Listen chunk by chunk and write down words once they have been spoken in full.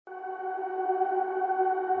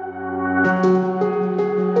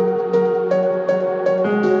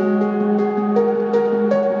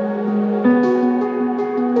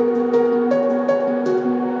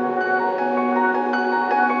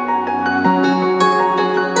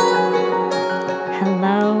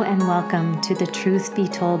welcome to the Truth Be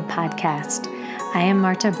Told podcast. I am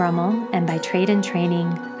Marta Brummel, and by trade and training,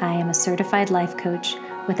 I am a certified life coach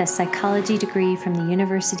with a psychology degree from the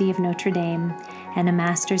University of Notre Dame and a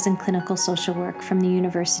master's in clinical social work from the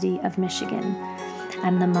University of Michigan.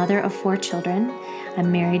 I'm the mother of 4 children.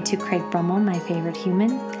 I'm married to Craig Brummel, my favorite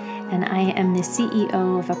human, and I am the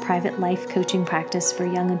CEO of a private life coaching practice for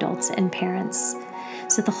young adults and parents.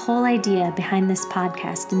 So the whole idea behind this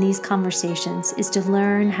podcast and these conversations is to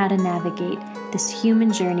learn how to navigate this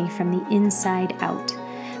human journey from the inside out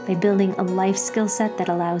by building a life skill set that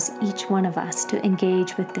allows each one of us to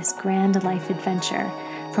engage with this grand life adventure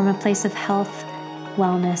from a place of health,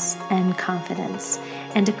 wellness, and confidence,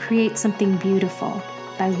 and to create something beautiful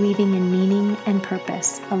by weaving in meaning and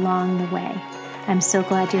purpose along the way. I'm so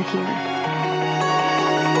glad you're here.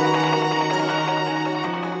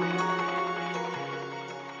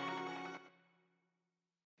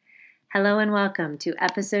 Hello and welcome to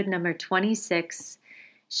episode number 26,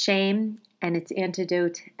 Shame and its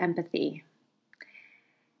Antidote, Empathy.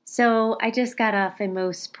 So I just got off a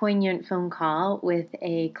most poignant phone call with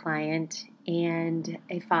a client and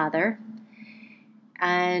a father,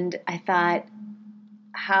 and I thought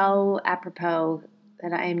how apropos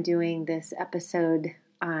that I am doing this episode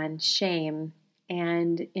on shame.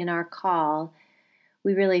 And in our call,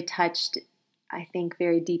 we really touched, I think,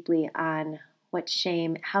 very deeply on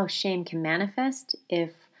how shame can manifest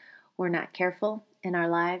if we're not careful in our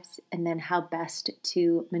lives, and then how best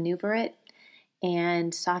to maneuver it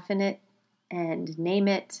and soften it and name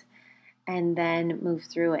it and then move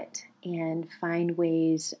through it and find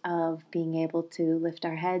ways of being able to lift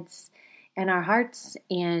our heads and our hearts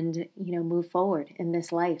and, move forward in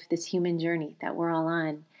this life, this human journey that we're all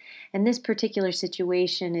on. And this particular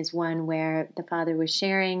situation is one where the father was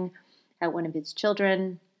sharing that one of his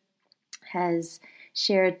children has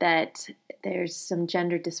shared that there's some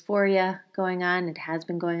gender dysphoria going on. It has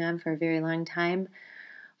been going on for a very long time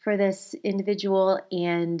for this individual,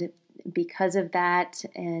 and because of that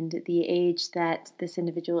and the age that this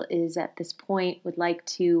individual is at this point, would like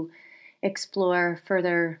to explore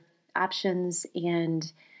further options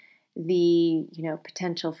and the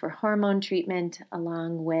potential for hormone treatment,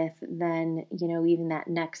 along with then even that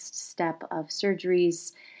next step of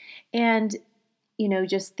surgeries, and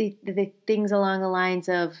just the things along the lines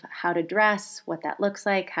of how to dress, what that looks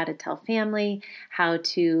like, how to tell family, how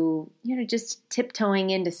to, just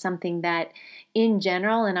tiptoeing into something that in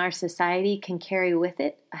general in our society can carry with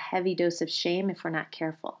it a heavy dose of shame if we're not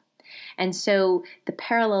careful. And so the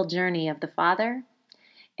parallel journey of the father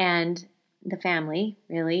and the family,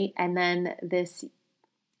 really, and then this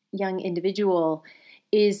young individual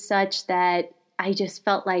is such that I just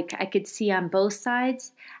felt like I could see on both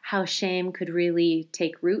sides how shame could really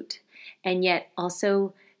take root, and yet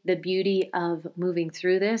also the beauty of moving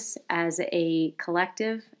through this as a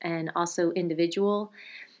collective and also individual,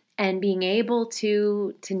 and being able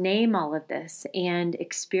to name all of this and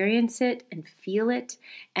experience it and feel it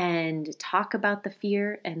and talk about the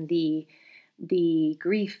fear and the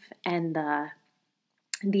grief and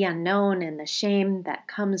the unknown and the shame that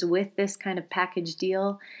comes with this kind of package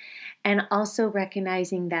deal. And also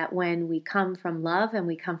recognizing that when we come from love and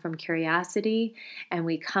we come from curiosity and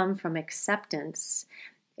we come from acceptance,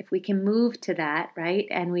 if we can move to that, right,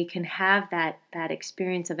 and we can have that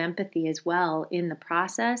experience of empathy as well in the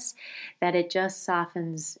process, that it just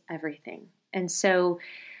softens everything. And so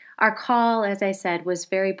our call, as I said, was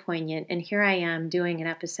very poignant, and here I am doing an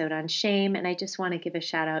episode on shame, and I just want to give a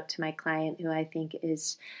shout out to my client, who I think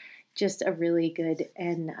is just a really good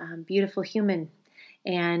and beautiful human.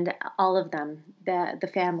 And all of them, the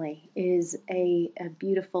family, is a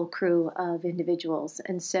beautiful crew of individuals.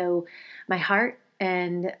 And so my heart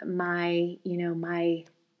and my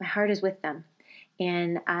heart is with them.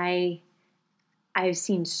 And I've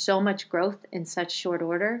seen so much growth in such short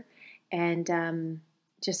order, and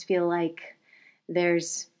just feel like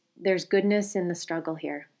there's goodness in the struggle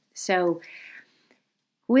here. So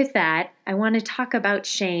with that, I want to talk about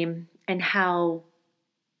shame and how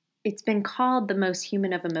it's been called the most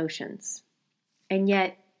human of emotions, and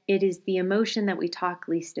yet it is the emotion that we talk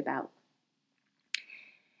least about.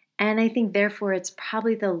 And I think, therefore, it's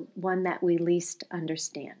probably the one that we least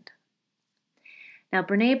understand. Now,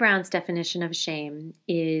 Brené Brown's definition of shame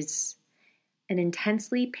is an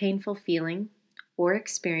intensely painful feeling or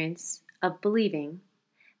experience of believing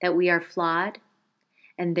that we are flawed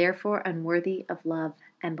and therefore unworthy of love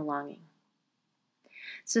and belonging.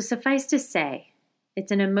 So suffice to say,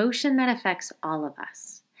 it's an emotion that affects all of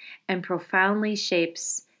us and profoundly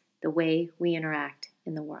shapes the way we interact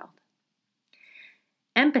in the world.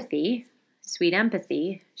 Empathy, sweet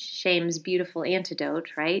empathy, shame's beautiful antidote,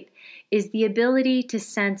 right, is the ability to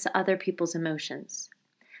sense other people's emotions,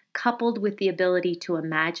 coupled with the ability to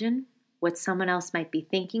imagine what someone else might be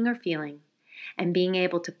thinking or feeling, and being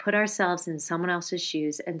able to put ourselves in someone else's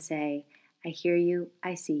shoes and say, I hear you,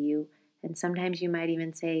 I see you, and sometimes you might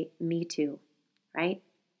even say, me too, right?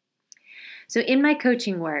 So in my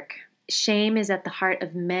coaching work, shame is at the heart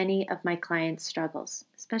of many of my clients' struggles,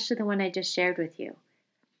 especially the one I just shared with you,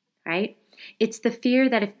 right? It's the fear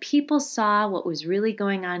that if people saw what was really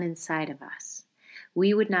going on inside of us,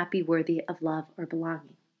 we would not be worthy of love or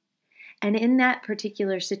belonging. And in that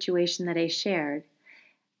particular situation that I shared,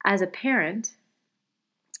 as a parent,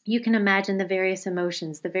 you can imagine the various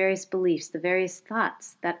emotions, the various beliefs, the various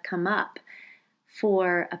thoughts that come up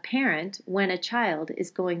for a parent when a child is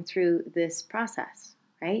going through this process,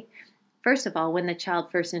 right? First of all, when the child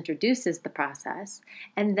first introduces the process,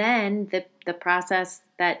 and then the process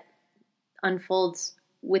that unfolds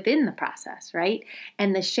within the process, right?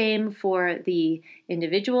 And the shame for the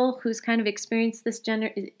individual who's kind of experiencing this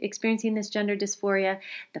gender dysphoria,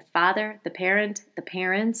 the father, the parent, the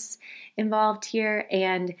parents involved here.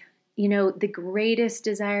 And, the greatest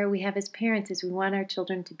desire we have as parents is we want our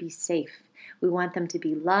children to be safe. We want them to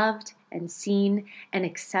be loved and seen and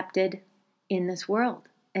accepted in this world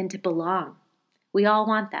and to belong. We all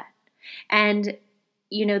want that. And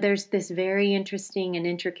there's this very interesting and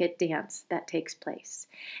intricate dance that takes place.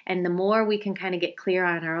 And the more we can kind of get clear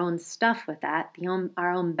on our own stuff with that,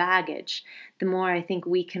 our own baggage, the more I think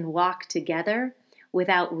we can walk together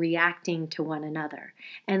without reacting to one another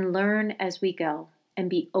and learn as we go and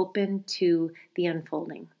be open to the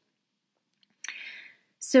unfolding.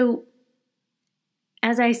 So,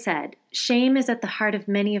 as I said, shame is at the heart of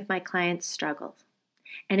many of my clients' struggles.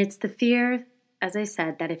 And it's the fear, as I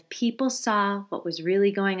said, that if people saw what was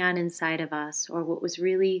really going on inside of us or what was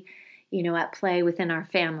really, at play within our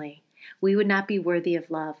family, we would not be worthy of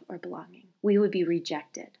love or belonging. We would be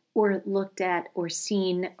rejected or looked at or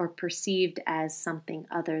seen or perceived as something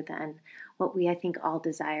other than what we, I think, all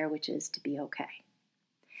desire, which is to be okay.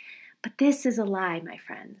 But this is a lie, my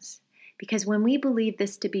friends, because when we believe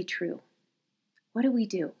this to be true, what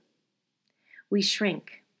do? We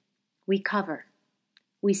shrink, we cover,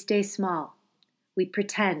 we stay small, we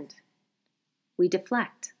pretend, we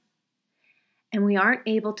deflect, and we aren't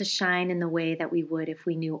able to shine in the way that we would if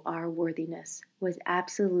we knew our worthiness was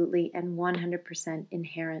absolutely and 100%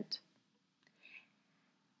 inherent.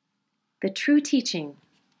 The true teaching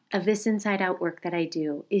of this inside-out work that I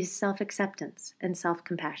do is self-acceptance and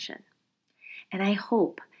self-compassion. And I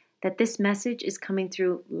hope that this message is coming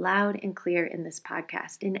through loud and clear in this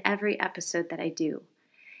podcast, in every episode that I do.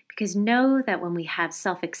 Because know that when we have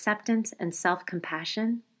self-acceptance and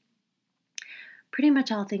self-compassion, pretty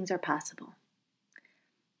much all things are possible.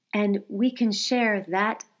 And we can share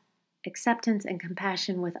that acceptance and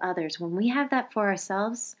compassion with others. When we have that for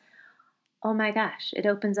ourselves, oh my gosh, it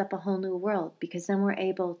opens up a whole new world, because then we're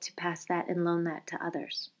able to pass that and loan that to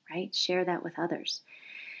others, right? Share that with others.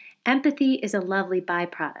 Empathy is a lovely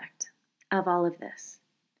byproduct of all of this.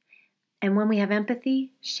 And when we have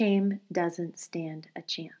empathy, shame doesn't stand a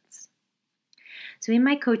chance. So in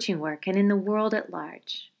my coaching work and in the world at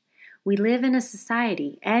large, we live in a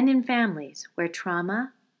society and in families where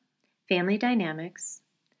trauma, family dynamics,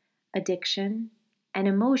 addiction, and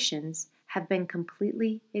emotions have been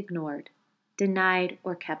completely ignored, denied,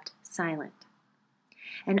 or kept silent.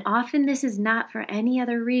 And often this is not for any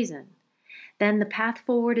other reason than the path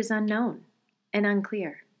forward is unknown and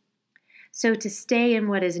unclear. So to stay in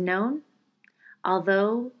what is known,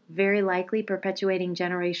 although very likely perpetuating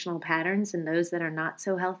generational patterns in those that are not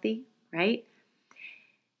so healthy, right?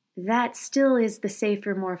 That still is the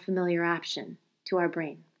safer, more familiar option to our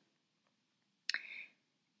brain.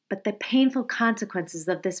 But the painful consequences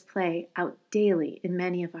of this play out daily in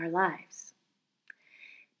many of our lives.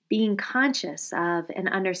 Being conscious of and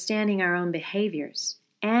understanding our own behaviors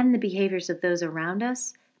and the behaviors of those around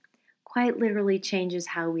us quite literally changes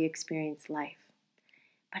how we experience life.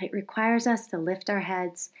 But it requires us to lift our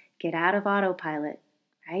heads, get out of autopilot,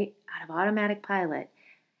 right? Out of automatic pilot,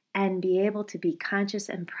 and be able to be conscious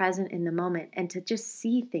and present in the moment and to just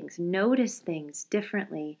see things, notice things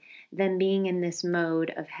differently than being in this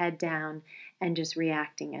mode of head down and just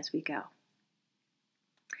reacting as we go.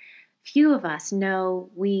 Few of us know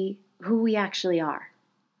who we actually are,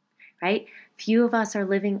 right? Few of us are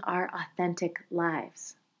living our authentic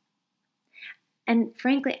lives. And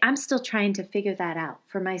frankly, I'm still trying to figure that out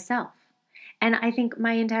for myself. And I think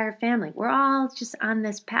my entire family, we're all just on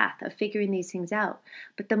this path of figuring these things out.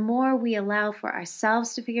 But the more we allow for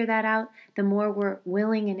ourselves to figure that out, the more we're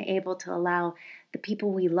willing and able to allow the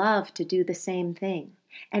people we love to do the same thing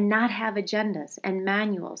and not have agendas and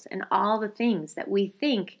manuals and all the things that we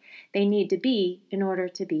think they need to be in order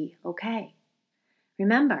to be okay.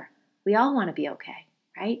 Remember, we all want to be okay,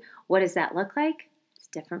 right? What does that look like? It's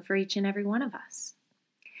different for each and every one of us.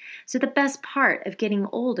 So the best part of getting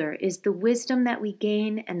older is the wisdom that we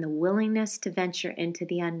gain and the willingness to venture into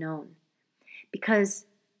the unknown, because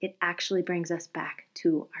it actually brings us back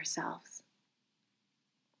to ourselves.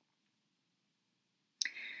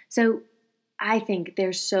 So I think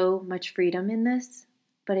there's so much freedom in this,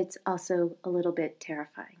 but it's also a little bit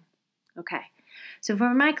terrifying. Okay, so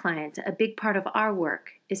for my clients, a big part of our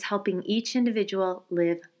work is helping each individual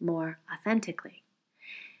live more authentically.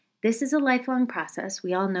 This is a lifelong process.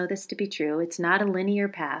 We all know this to be true. It's not a linear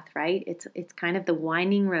path, right? It's kind of the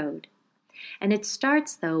winding road. And it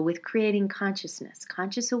starts, though, with creating consciousness,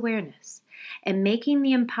 conscious awareness, and making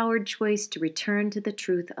the empowered choice to return to the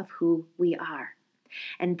truth of who we are.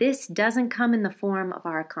 And this doesn't come in the form of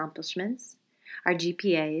our accomplishments, our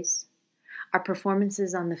GPAs, our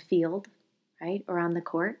performances on the field, right, or on the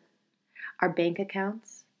court, our bank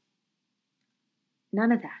accounts.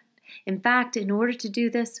 None of that. In fact, in order to do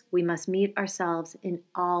this, we must meet ourselves in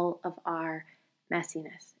all of our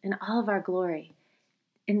messiness, in all of our glory,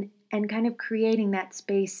 and kind of creating that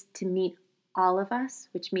space to meet all of us,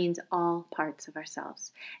 which means all parts of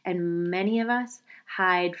ourselves. And many of us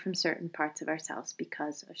hide from certain parts of ourselves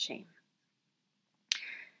because of shame.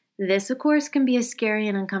 This, of course, can be a scary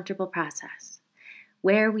and uncomfortable process,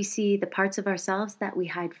 where we see the parts of ourselves that we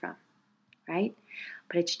hide from, right?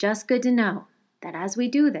 But it's just good to know that as we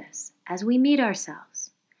do this, as we meet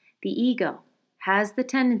ourselves, the ego has the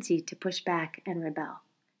tendency to push back and rebel.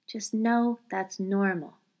 Just know that's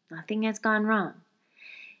normal. Nothing has gone wrong.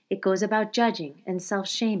 It goes about judging and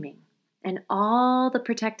self-shaming and all the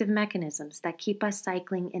protective mechanisms that keep us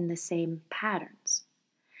cycling in the same patterns.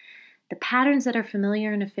 The patterns that are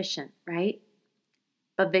familiar and efficient, right?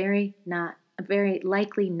 But very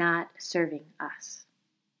likely not serving us.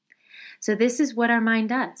 So this is what our mind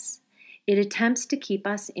does. It attempts to keep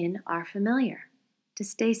us in our familiar, to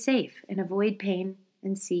stay safe and avoid pain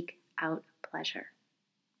and seek out pleasure.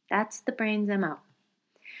 That's the brain's MO.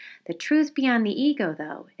 The truth beyond the ego,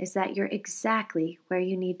 though, is that you're exactly where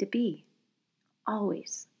you need to be,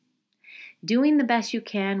 always. Doing the best you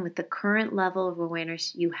can with the current level of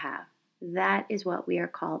awareness you have. That is what we are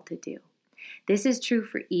called to do. This is true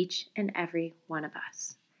for each and every one of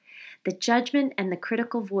us. The judgment and the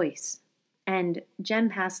critical voice. And Jen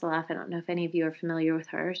Pasloff, I don't know if any of you are familiar with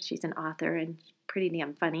her. She's an author and pretty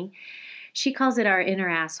damn funny. She calls it our inner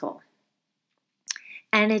asshole.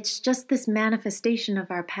 And it's just this manifestation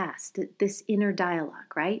of our past, this inner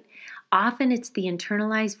dialogue, right? Often it's the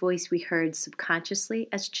internalized voice we heard subconsciously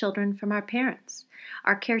as children from our parents,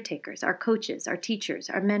 our caretakers, our coaches, our teachers,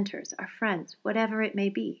 our mentors, our friends, whatever it may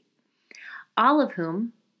be. All of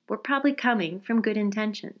whom were probably coming from good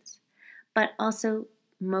intentions, but also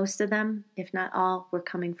most of them, if not all, were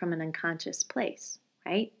coming from an unconscious place,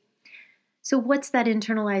 right? So what's that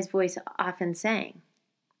internalized voice often saying?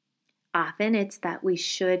 Often it's that we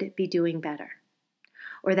should be doing better,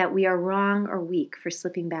 or that we are wrong or weak for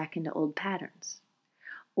slipping back into old patterns.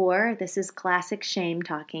 Or this is classic shame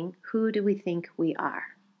talking, who do we think we are,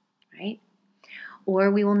 right?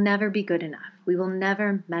 Or we will never be good enough. We will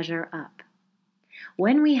never measure up.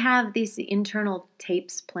 When we have these internal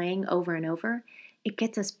tapes playing over and over, it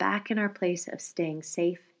gets us back in our place of staying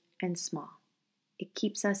safe and small. It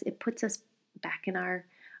puts us back in our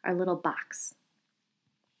little box.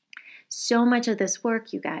 So much of this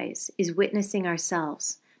work, you guys, is witnessing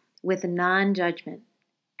ourselves with non-judgment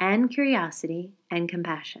and curiosity and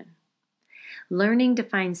compassion. Learning to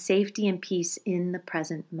find safety and peace in the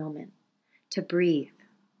present moment, to breathe,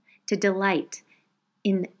 to delight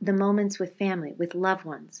in the moments with family, with loved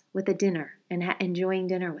ones, with a dinner, and enjoying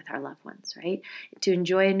dinner with our loved ones, right? To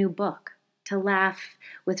enjoy a new book, to laugh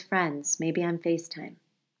with friends, maybe on FaceTime,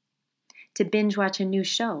 to binge watch a new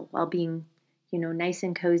show while being, nice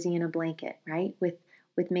and cozy in a blanket, right?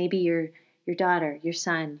 With maybe your daughter, your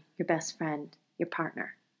son, your best friend, your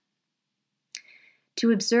partner.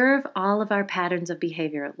 To observe all of our patterns of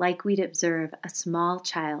behavior like we'd observe a small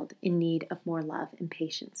child in need of more love and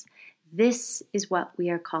patience. This is what we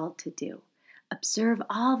are called to do. Observe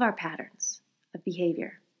all of our patterns of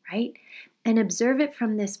behavior, right? And observe it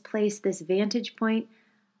from this place, this vantage point,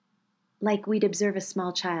 like we'd observe a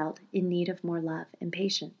small child in need of more love and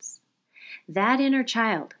patience. That inner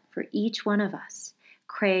child, for each one of us,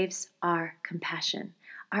 craves our compassion,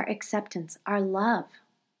 our acceptance, our love,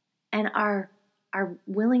 and our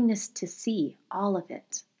willingness to see all of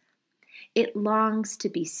it. It longs to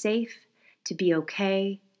be safe, to be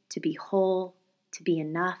okay, to be whole, to be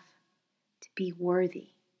enough, to be worthy.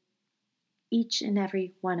 Each and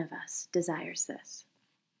every one of us desires this.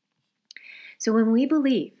 So when we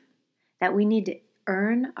believe that we need to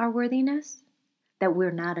earn our worthiness, that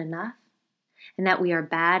we're not enough, and that we are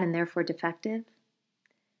bad and therefore defective,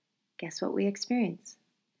 guess what we experience?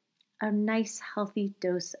 A nice, healthy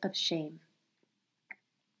dose of shame.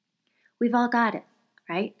 We've all got it,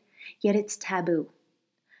 right? Yet it's taboo.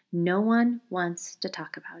 No one wants to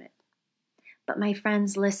talk about it. But my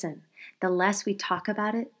friends, listen, the less we talk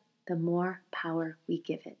about it, the more power we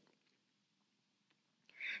give it.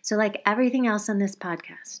 So like everything else on this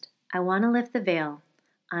podcast, I want to lift the veil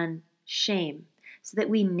on shame so that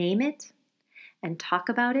we name it and talk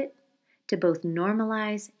about it to both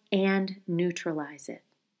normalize and neutralize it.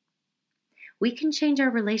 We can change our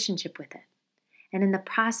relationship with it, and in the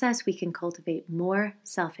process, we can cultivate more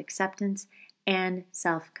self-acceptance and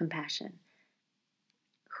self-compassion.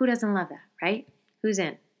 Who doesn't love that, right? Who's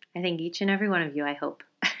in? I think each and every one of you, I hope,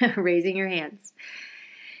 raising your hands.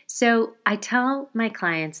 So I tell my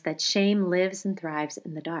clients that shame lives and thrives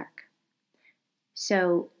in the dark.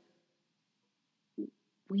 So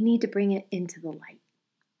we need to bring it into the light,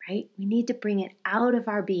 right? We need to bring it out of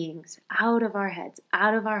our beings, out of our heads,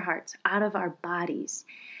 out of our hearts, out of our bodies,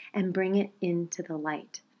 and bring it into the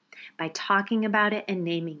light by talking about it and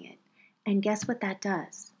naming it. And guess what that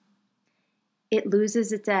does? It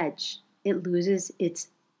loses its edge. It loses its,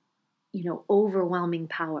 overwhelming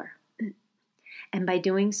power. And by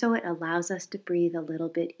doing so, it allows us to breathe a little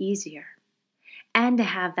bit easier and to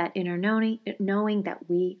have that inner knowing that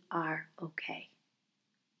we are okay.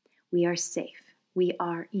 We are safe. We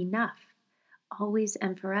are enough, always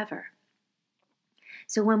and forever.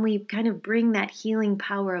 So when we kind of bring that healing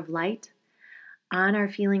power of light on our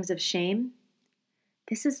feelings of shame,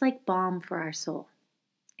 this is like balm for our soul.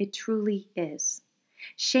 It truly is.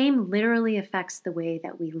 Shame literally affects the way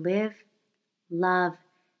that we live, love,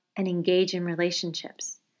 and engage in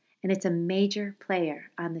relationships. And it's a major player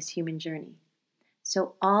on this human journey.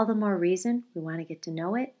 So all the more reason we want to get to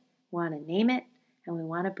know it, we want to name it, and we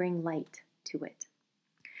want to bring light to it.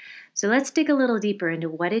 So let's dig a little deeper into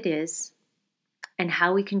what it is and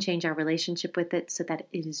how we can change our relationship with it so that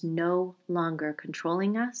it is no longer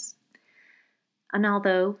controlling us. And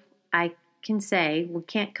although I can say we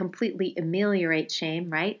can't completely ameliorate shame,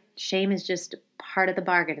 right? Shame is just part of the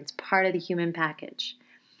bargain. It's part of the human package.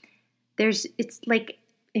 It's like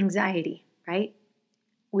anxiety, right?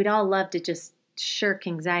 We'd all love to just shirk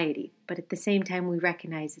anxiety, but at the same time, we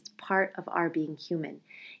recognize it's part of our being human.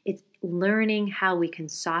 It's learning how we can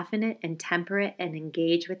soften it and temper it and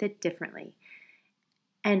engage with it differently.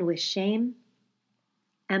 And with shame,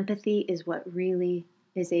 empathy is what really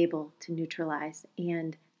is able to neutralize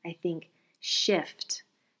and, I think, shift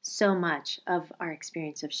so much of our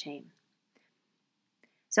experience of shame.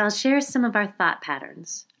 So I'll share some of our thought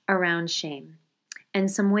patterns around shame and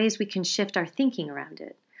some ways we can shift our thinking around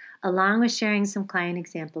it, along with sharing some client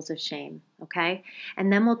examples of shame, okay?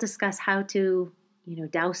 And then we'll discuss how to,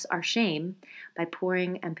 douse our shame by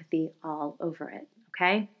pouring empathy all over it,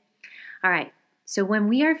 okay? All right, so when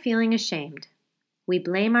we are feeling ashamed, we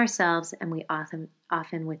blame ourselves and we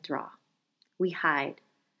often withdraw. We hide,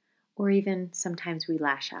 or even sometimes we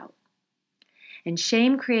lash out. And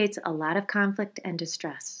shame creates a lot of conflict and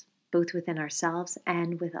distress, both within ourselves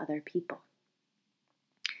and with other people.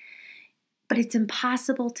 But it's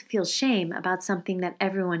impossible to feel shame about something that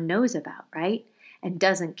everyone knows about, right? And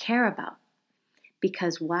doesn't care about.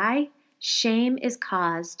 Because why? Shame is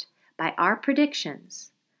caused by our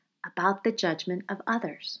predictions about the judgment of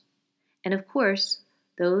others. And of course,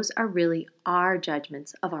 those are really our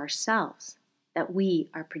judgments of ourselves that we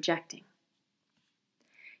are projecting.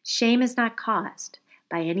 Shame is not caused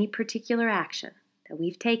by any particular action that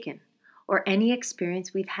we've taken or any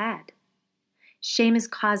experience we've had. Shame is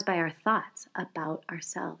caused by our thoughts about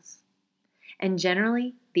ourselves. And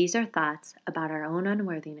generally, these are thoughts about our own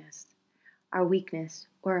unworthiness, our weakness,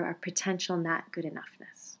 or our potential not good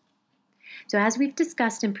enoughness. So as we've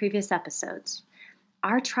discussed in previous episodes,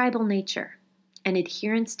 our tribal nature and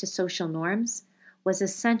adherence to social norms was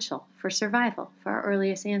essential for survival for our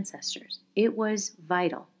earliest ancestors. It was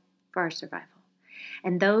vital for our survival.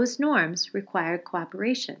 And those norms required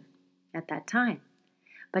cooperation at that time.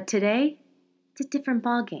 But today, it's a different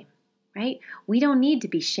ballgame, right? We don't need to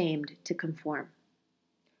be shamed to conform.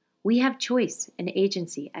 We have choice and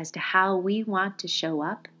agency as to how we want to show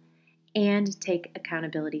up and take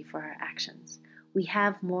accountability for our actions. We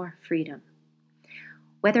have more freedom.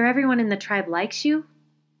 Whether everyone in the tribe likes you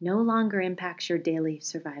no longer impacts your daily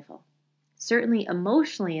survival. Certainly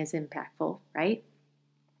emotionally is impactful, right?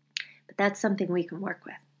 But that's something we can work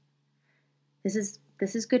with. This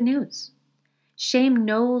is good news. Shame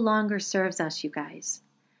no longer serves us, you guys.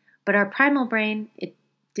 But our primal brain, it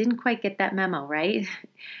didn't quite get that memo, right?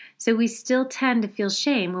 So we still tend to feel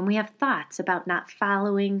shame when we have thoughts about not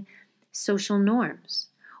following social norms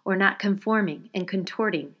or not conforming and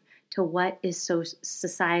contorting to what is so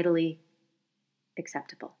societally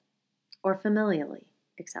acceptable or familially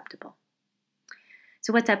acceptable.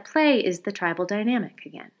 So what's at play is the tribal dynamic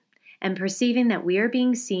again, and perceiving that we are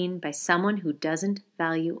being seen by someone who doesn't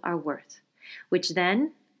value our worth, which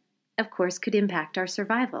then, of course, could impact our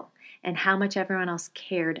survival and how much everyone else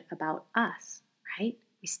cared about us, right?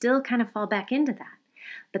 We still kind of fall back into that.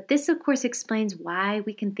 But this, of course, explains why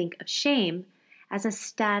we can think of shame as a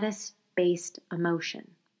status-based emotion.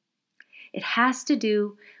 It has to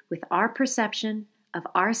do with our perception of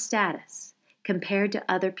our status compared to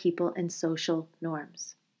other people and social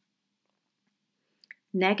norms.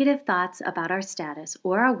 Negative thoughts about our status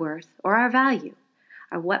or our worth or our value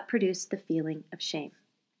are what produce the feeling of shame.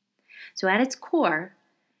 So at its core,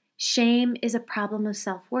 shame is a problem of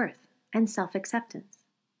self-worth and self-acceptance.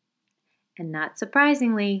 And not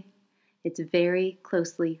surprisingly, it's very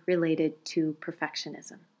closely related to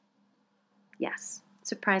perfectionism. Yes,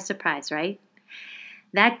 surprise, surprise, right?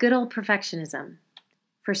 That good old perfectionism.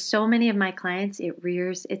 For so many of my clients, it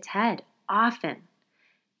rears its head often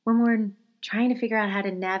when we're trying to figure out how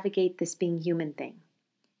to navigate this being human thing.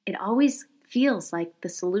 It always feels like the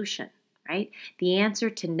solution, right? The answer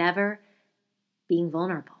to never being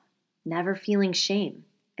vulnerable, never feeling shame,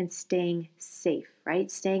 and staying safe, right?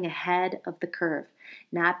 Staying ahead of the curve,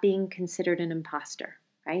 not being considered an imposter,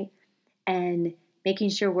 right? And making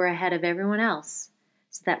sure we're ahead of everyone else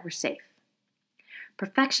so that we're safe.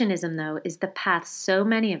 Perfectionism, though, is the path so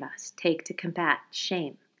many of us take to combat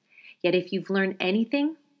shame. Yet if you've learned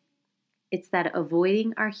anything, it's that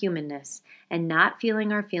avoiding our humanness and not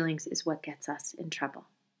feeling our feelings is what gets us in trouble.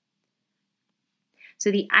 So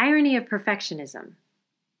the irony of perfectionism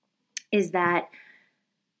is that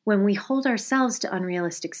when we hold ourselves to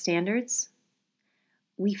unrealistic standards,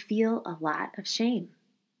 we feel a lot of shame.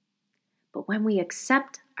 But when we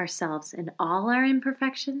accept ourselves and all our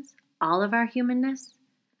imperfections, all of our humanness,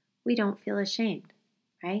 we don't feel ashamed,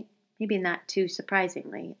 right? Maybe not too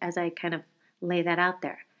surprisingly as I kind of lay that out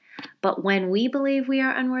there. But when we believe we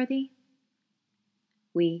are unworthy,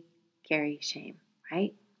 we carry shame,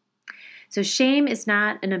 right? So shame is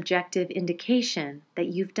not an objective indication that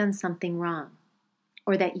you've done something wrong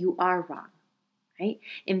or that you are wrong, right?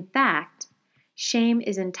 In fact, shame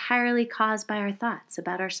is entirely caused by our thoughts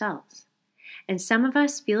about ourselves. And some of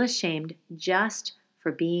us feel ashamed just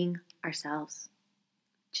for being ourselves,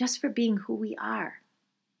 just for being who we are.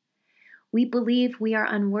 We believe we are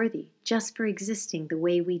unworthy just for existing the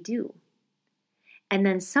way we do. And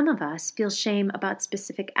then some of us feel shame about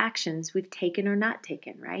specific actions we've taken or not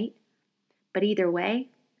taken, right? But either way,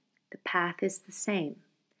 the path is the same.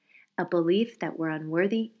 A belief that we're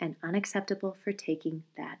unworthy and unacceptable for taking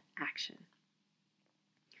that action.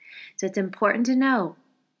 So it's important to know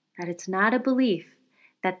that it's not a belief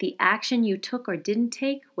that the action you took or didn't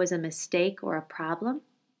take was a mistake or a problem,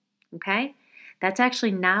 okay? That's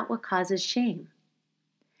actually not what causes shame.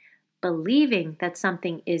 Believing that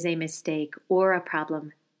something is a mistake or a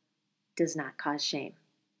problem does not cause shame.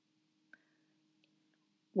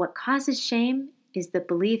 What causes shame is the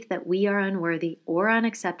belief that we are unworthy or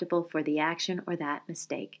unacceptable for the action or that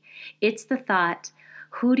mistake. It's the thought,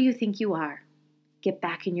 who do you think you are? Get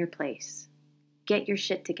back in your place. Get your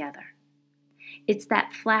shit together. It's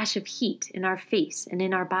that flash of heat in our face and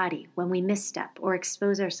in our body when we misstep or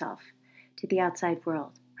expose ourselves to the outside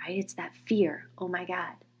world, right? It's that fear, oh my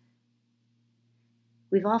God.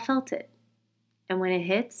 We've all felt it. And when it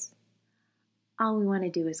hits, all we want to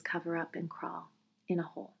do is cover up and crawl in a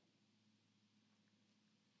hole.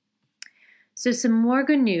 So some more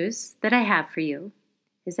good news that I have for you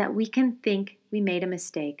is that we can think we made a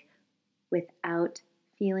mistake without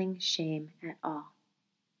feeling shame at all.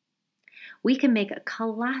 We can make a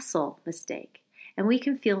colossal mistake and we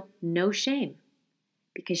can feel no shame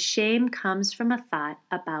because shame comes from a thought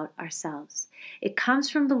about ourselves. It comes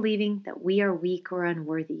from believing that we are weak or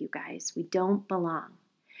unworthy, you guys. We don't belong.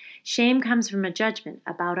 Shame comes from a judgment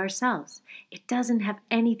about ourselves. It doesn't have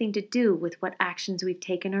anything to do with what actions we've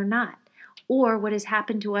taken or not, or what has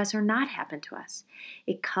happened to us or not happened to us.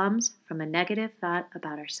 It comes from a negative thought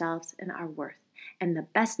about ourselves and our worth. And the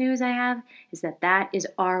best news I have is that that is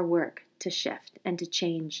our work to shift and to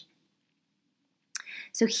change.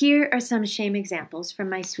 So here are some shame examples from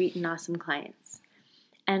my sweet and awesome clients.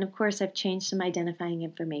 And of course, I've changed some identifying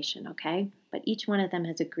information, okay? But each one of them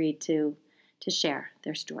has agreed to share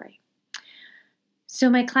their story. So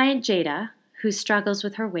my client Jada, who struggles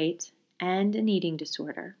with her weight and an eating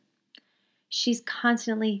disorder, she's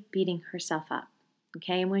constantly beating herself up.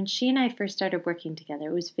 Okay, and when she and I first started working together,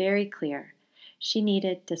 it was very clear she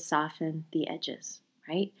needed to soften the edges,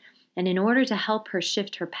 right? And in order to help her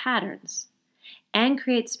shift her patterns and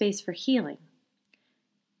create space for healing,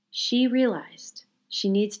 she realized she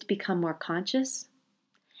needs to become more conscious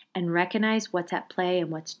and recognize what's at play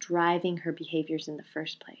and what's driving her behaviors in the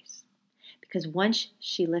first place. Because once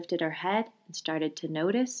she lifted her head and started to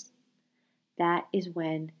notice, that is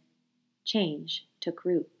when change took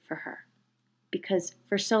root for her. Because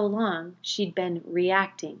for so long, she'd been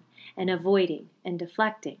reacting and avoiding and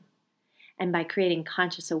deflecting. And by creating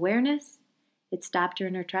conscious awareness, it stopped her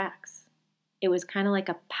in her tracks. It was kind of like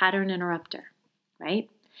a pattern interrupter, right?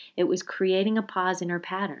 It was creating a pause in her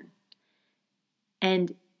pattern.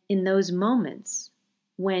 And in those moments,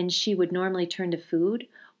 when she would normally turn to food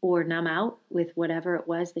or numb out with whatever it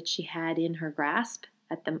was that she had in her grasp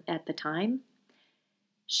at the time,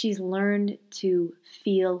 she's learned to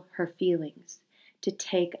feel her feelings, to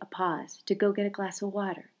take a pause, to go get a glass of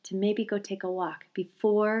water, to maybe go take a walk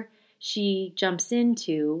before she jumps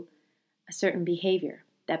into a certain behavior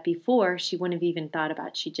that before she wouldn't have even thought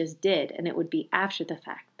about. She just did, and it would be after the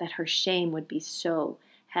fact that her shame would be so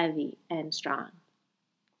heavy and strong.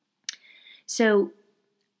 So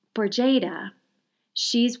for Jada,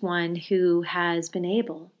 she's one who has been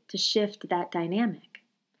able to shift that dynamic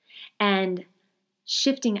and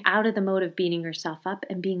shifting out of the mode of beating herself up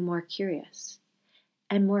and being more curious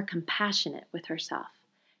and more compassionate with herself.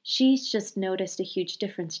 She's just noticed a huge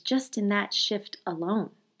difference just in that shift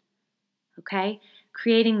alone. Okay?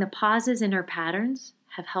 Creating the pauses in her patterns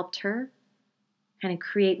have helped her kind of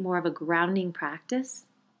create more of a grounding practice.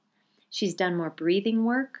 She's done more breathing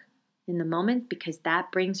work in the moment because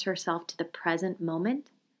that brings herself to the present moment.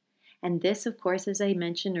 And this, of course, as I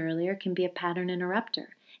mentioned earlier, can be a pattern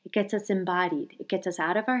interrupter. It gets us embodied. It gets us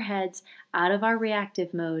out of our heads, out of our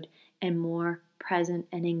reactive mode, and more present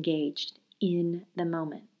and engaged in the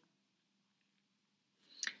moment.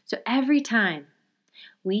 So every time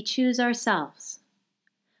we choose ourselves,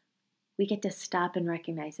 we get to stop and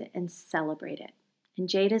recognize it and celebrate it. And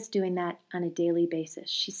Jada's doing that on a daily basis.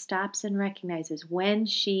 She stops and recognizes when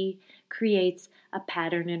she creates a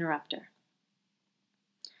pattern interrupter.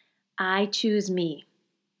 I choose me.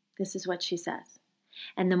 This is what she says.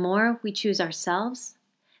 And the more we choose ourselves,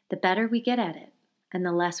 the better we get at it and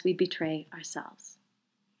the less we betray ourselves.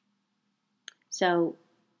 So,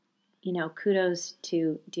 kudos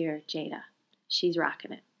to dear Jada. She's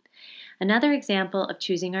rocking it. Another example of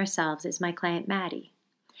choosing ourselves is my client Maddie.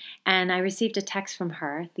 And I received a text from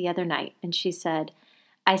her the other night, and she said,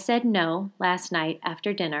 I said no last night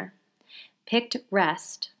after dinner, picked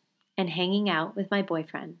rest and hanging out with my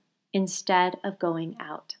boyfriend instead of going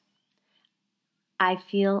out. I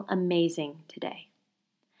feel amazing today.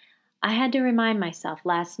 I had to remind myself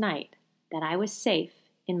last night that I was safe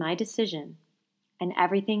in my decision and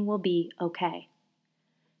everything will be okay.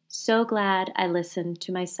 So glad I listened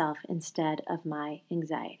to myself instead of my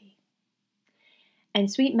anxiety. And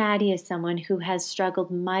sweet Maddie is someone who has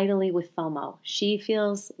struggled mightily with FOMO. She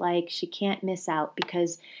feels like she can't miss out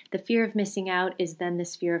because the fear of missing out is then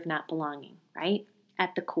this fear of not belonging, right?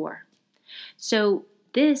 At the core. So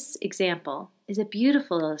this example is a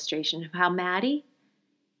beautiful illustration of how Maddie,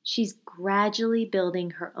 she's gradually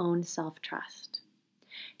building her own self-trust.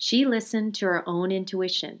 She listened to her own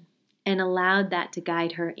intuition and allowed that to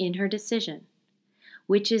guide her in her decision,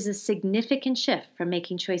 which is a significant shift from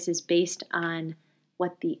making choices based on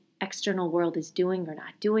what the external world is doing or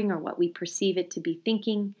not doing or what we perceive it to be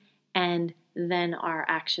thinking, and then our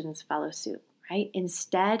actions follow suit, right?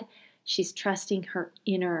 Instead, she's trusting her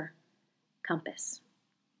inner compass.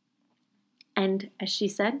 And as she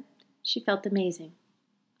said, she felt amazing,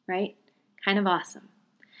 right? Kind of awesome.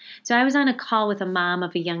 So I was on a call with a mom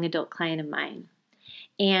of a young adult client of mine,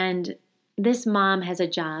 and this mom has a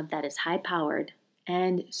job that is high-powered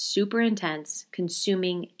and super intense,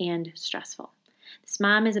 consuming, and stressful. This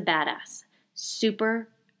mom is a badass, super,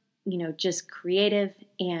 just creative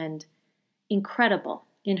and incredible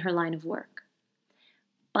in her line of work.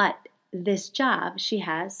 But this job she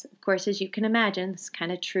has, of course, as you can imagine, it's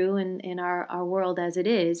kind of true in our world as it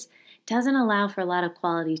is, doesn't allow for a lot of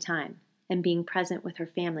quality time and being present with her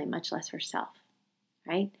family, much less herself,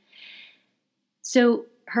 right? So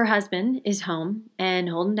her husband is home and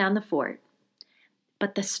holding down the fort,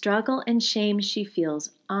 but the struggle and shame she feels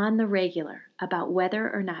on the regular about whether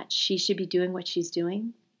or not she should be doing what she's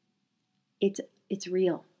doing, it's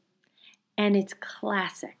real. And it's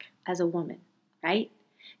classic as a woman, right?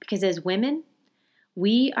 Because as women,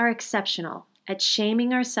 we are exceptional at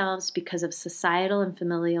shaming ourselves because of societal and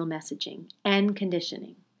familial messaging and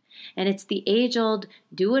conditioning. And it's the age-old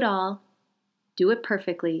do it all, do it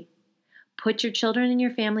perfectly, put your children and your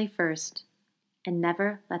family first, and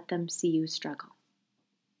never let them see you struggle.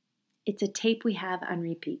 It's a tape we have on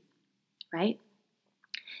repeat, right?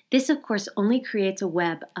 This, of course, only creates a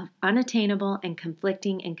web of unattainable and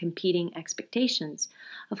conflicting and competing expectations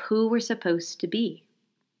of who we're supposed to be.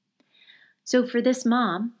 So for this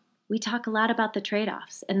mom, we talk a lot about the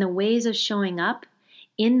trade-offs and the ways of showing up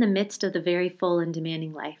in the midst of the very full and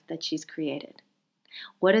demanding life that she's created.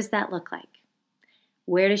 What does that look like?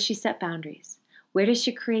 Where does she set boundaries? Where does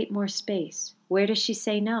she create more space? Where does she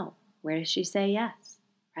say no? Where does she say yes?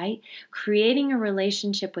 Right? Creating a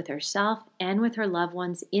relationship with herself and with her loved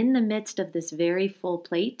ones in the midst of this very full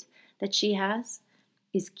plate that she has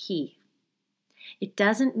is key. It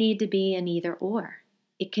doesn't need to be an either or.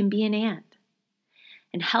 It can be an and.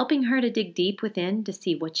 And helping her to dig deep within to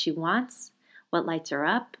see what she wants, what lights her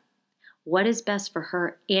up, what is best for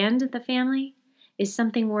her and the family is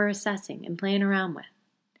something we're assessing and playing around with.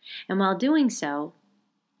 And while doing so,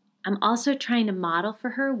 I'm also trying to model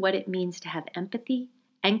for her what it means to have empathy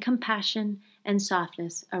and compassion and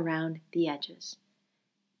softness around the edges.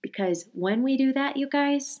 Because when we do that, you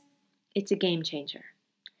guys, it's a game changer.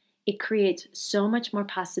 It creates so much more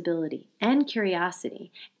possibility and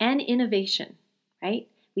curiosity and innovation, right?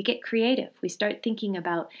 We get creative. We start thinking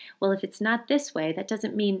about, well, if it's not this way, that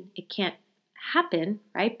doesn't mean it can't happen,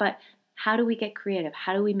 right? But how do we get creative?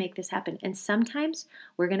 How do we make this happen? And sometimes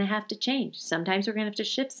we're going to have to change. Sometimes we're going to have to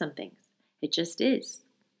shift some things. It just is.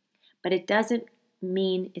 But it doesn't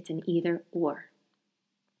mean it's an either or.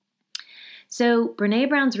 So Brené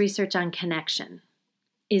Brown's research on connection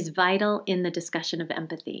is vital in the discussion of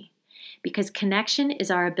empathy because connection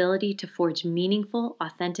is our ability to forge meaningful,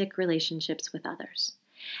 authentic relationships with others.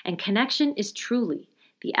 And connection is truly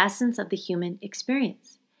the essence of the human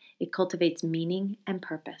experience. It cultivates meaning and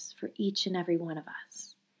purpose for each and every one of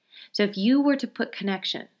us. So if you were to put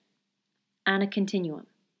connection on a continuum,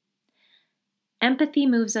 empathy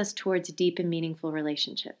moves us towards deep and meaningful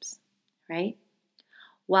relationships, right?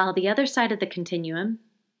 While the other side of the continuum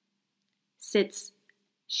sits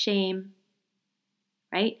shame,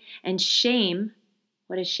 right? And shame,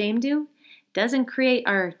 what does shame do? Doesn't create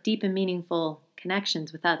our deep and meaningful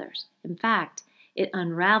connections with others. In fact, it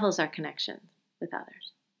unravels our connections with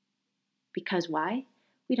others. Because why?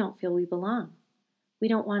 We don't feel we belong. We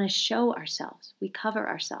don't want to show ourselves. We cover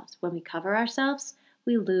ourselves. When we cover ourselves,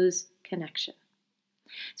 we lose connection.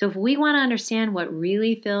 So if we want to understand what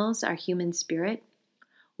really fills our human spirit,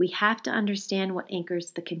 we have to understand what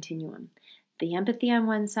anchors the continuum. The empathy on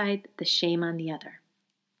one side, the shame on the other.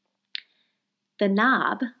 The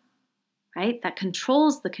knob, right, that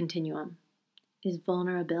controls the continuum is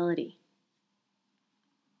vulnerability.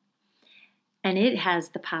 And it has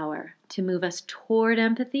the power to move us toward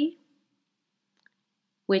empathy,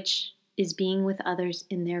 which is being with others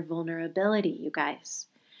in their vulnerability, you guys.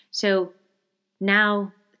 So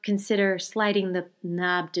now consider sliding the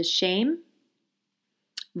knob to shame.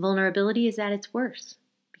 Vulnerability is at its worst.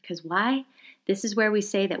 Because why? This is where we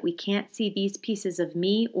say that we can't see these pieces of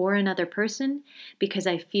me or another person because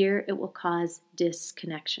I fear it will cause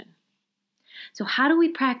disconnection. So how do we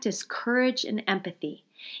practice courage and empathy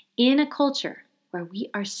in a culture where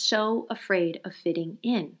we are so afraid of fitting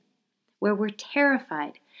in, where we're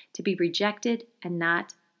terrified to be rejected and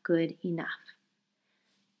not good enough?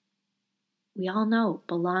 We all know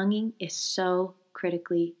belonging is so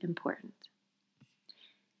critically important.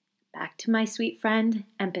 Back to my sweet friend,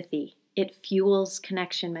 empathy. It fuels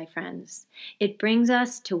connection, my friends. It brings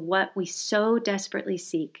us to what we so desperately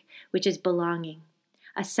seek, which is belonging.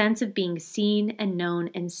 A sense of being seen and known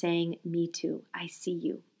and saying, me too, I see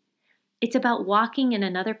you. It's about walking in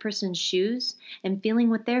another person's shoes and feeling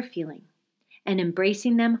what they're feeling and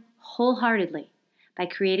embracing them wholeheartedly by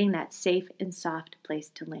creating that safe and soft place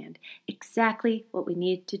to land. Exactly what we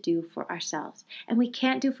need to do for ourselves. And we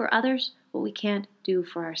can't do for others what we can't do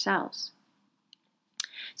for ourselves.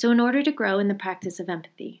 So in order to grow in the practice of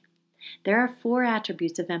empathy, there are 4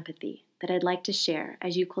 attributes of empathy that I'd like to share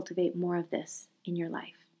as you cultivate more of this in your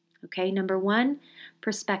life. Okay, number 1,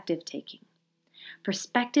 perspective taking.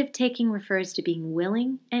 Perspective taking refers to being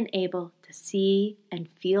willing and able to see and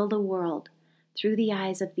feel the world through the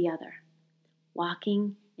eyes of the other,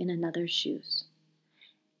 walking in another's shoes.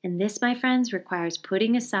 And this, my friends, requires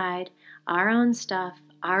putting aside our own stuff,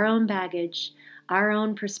 our own baggage, our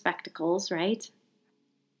own perspectives, right?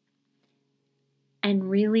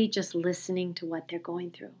 And really just listening to what they're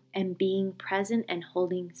going through and being present and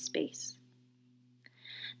holding space.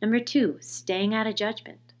 Number 2, staying out of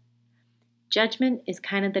judgment. Judgment is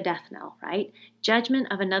kind of the death knell, right?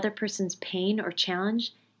 Judgment of another person's pain or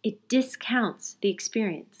challenge, it discounts the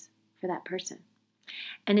experience for that person.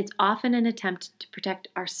 And it's often an attempt to protect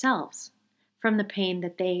ourselves from the pain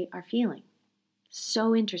that they are feeling.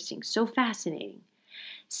 So interesting, so fascinating.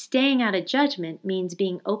 Staying out of judgment means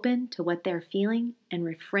being open to what they're feeling and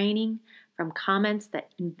refraining from comments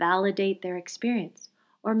that invalidate their experience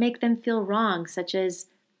or make them feel wrong, such as,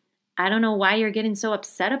 I don't know why you're getting so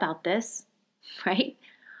upset about this, right?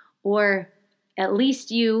 Or at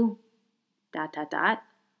least you, ...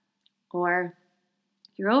 Or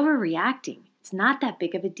you're overreacting. It's not that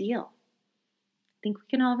big of a deal. I think we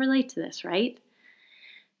can all relate to this, right?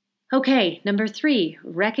 Okay, number 3,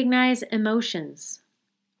 recognize emotions.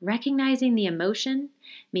 Recognizing the emotion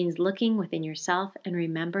means looking within yourself and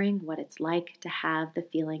remembering what it's like to have the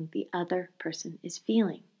feeling the other person is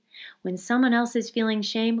feeling. When someone else is feeling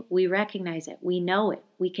shame, we recognize it, we know it,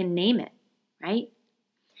 we can name it, right?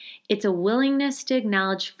 It's a willingness to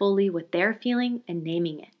acknowledge fully what they're feeling and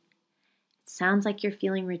naming it. It sounds like you're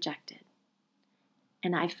feeling rejected.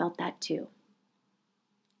 And I felt that too.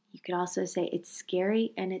 You could also say it's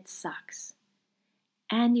scary and it sucks.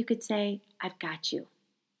 And you could say, I've got you.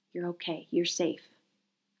 You're okay. You're safe.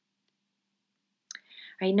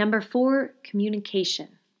 All right, number 4, communication.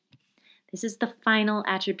 This is the final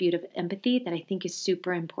attribute of empathy that I think is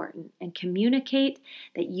super important. And communicate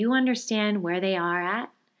that you understand where they are at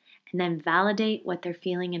and then validate what their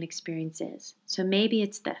feeling and experience is. So maybe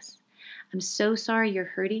it's this. I'm so sorry you're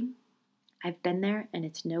hurting. I've been there and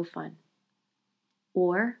it's no fun.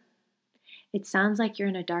 Or, it sounds like you're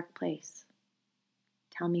in a dark place.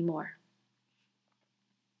 Tell me more.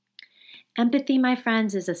 Empathy, my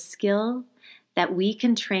friends, is a skill that we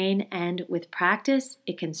can train, and with practice,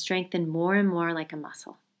 it can strengthen more and more like a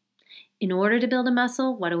muscle. In order to build a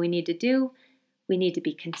muscle, what do we need to do? We need to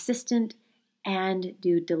be consistent and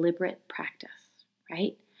do deliberate practice,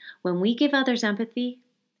 right? When we give others empathy,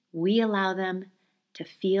 we allow them to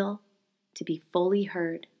feel, to be fully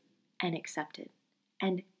heard and accepted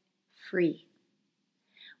and free.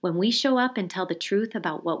 When we show up and tell the truth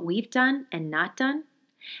about what we've done and not done,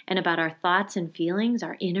 and about our thoughts and feelings,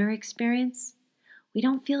 our inner experience, we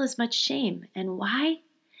don't feel as much shame. And why?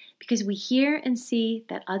 Because we hear and see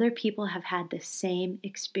that other people have had the same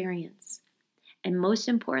experience. And most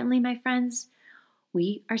importantly, my friends,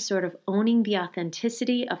 we are sort of owning the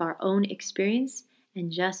authenticity of our own experience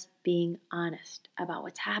and just being honest about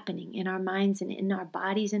what's happening in our minds and in our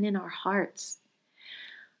bodies and in our hearts.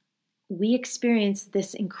 We experience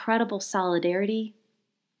this incredible solidarity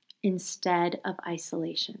instead of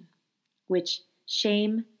isolation, which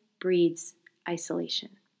shame breeds isolation.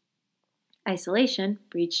 Isolation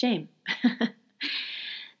breeds shame.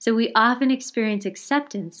 So we often experience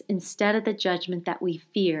acceptance instead of the judgment that we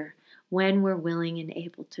fear when we're willing and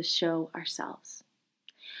able to show ourselves.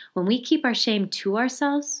 When we keep our shame to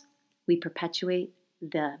ourselves, we perpetuate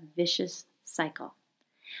the vicious cycle.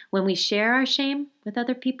 When we share our shame with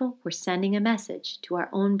other people, we're sending a message to our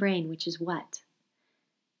own brain, which is what?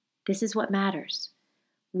 This is what matters.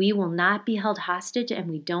 We will not be held hostage, and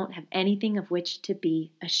we don't have anything of which to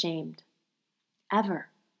be ashamed. Ever.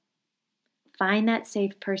 Find that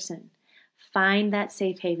safe person. Find that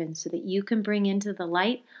safe haven so that you can bring into the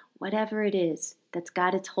light whatever it is that's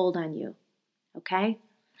got its hold on you. Okay?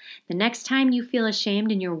 The next time you feel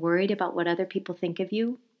ashamed and you're worried about what other people think of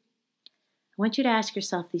you, I want you to ask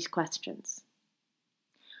yourself these questions.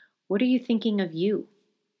 What are you thinking of you?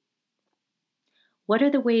 What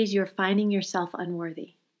are the ways you're finding yourself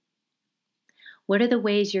unworthy? What are the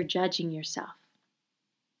ways you're judging yourself?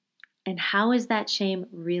 And how is that shame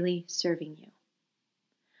really serving you?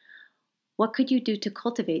 What could you do to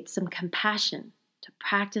cultivate some compassion, to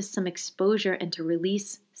practice some exposure, and to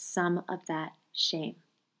release some of that shame?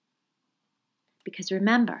 Because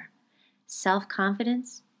remember,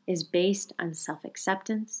 self-confidence is based on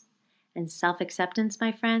self-acceptance, and self-acceptance,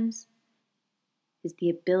 my friends, is the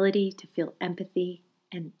ability to feel empathy,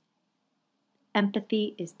 and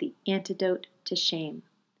empathy is the antidote to shame.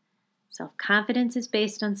 Self-confidence is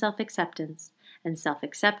based on self-acceptance, and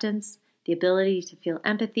self-acceptance, the ability to feel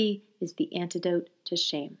empathy, is the antidote to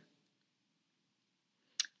shame.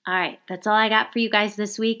 All right, that's all I got for you guys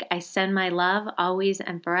this week. I send my love always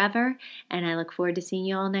and forever, and I look forward to seeing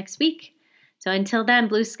you all next week. So until then,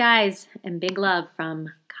 blue skies and big love from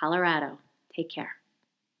Colorado. Take care.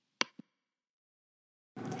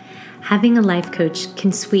 Having a life coach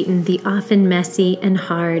can sweeten the often messy and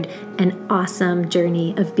hard and awesome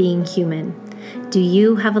journey of being human. Do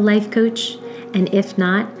you have a life coach? And if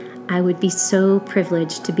not, I would be so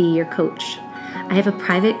privileged to be your coach. I have a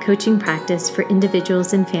private coaching practice for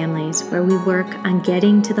individuals and families where we work on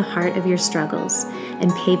getting to the heart of your struggles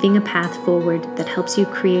and paving a path forward that helps you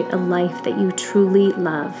create a life that you truly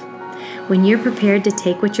love. When you're prepared to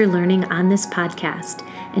take what you're learning on this podcast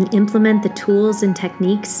and implement the tools and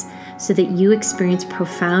techniques so that you experience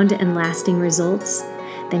profound and lasting results,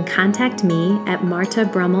 then contact me at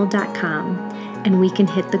martabrummel.com and we can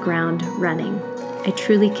hit the ground running. I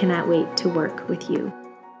truly cannot wait to work with you.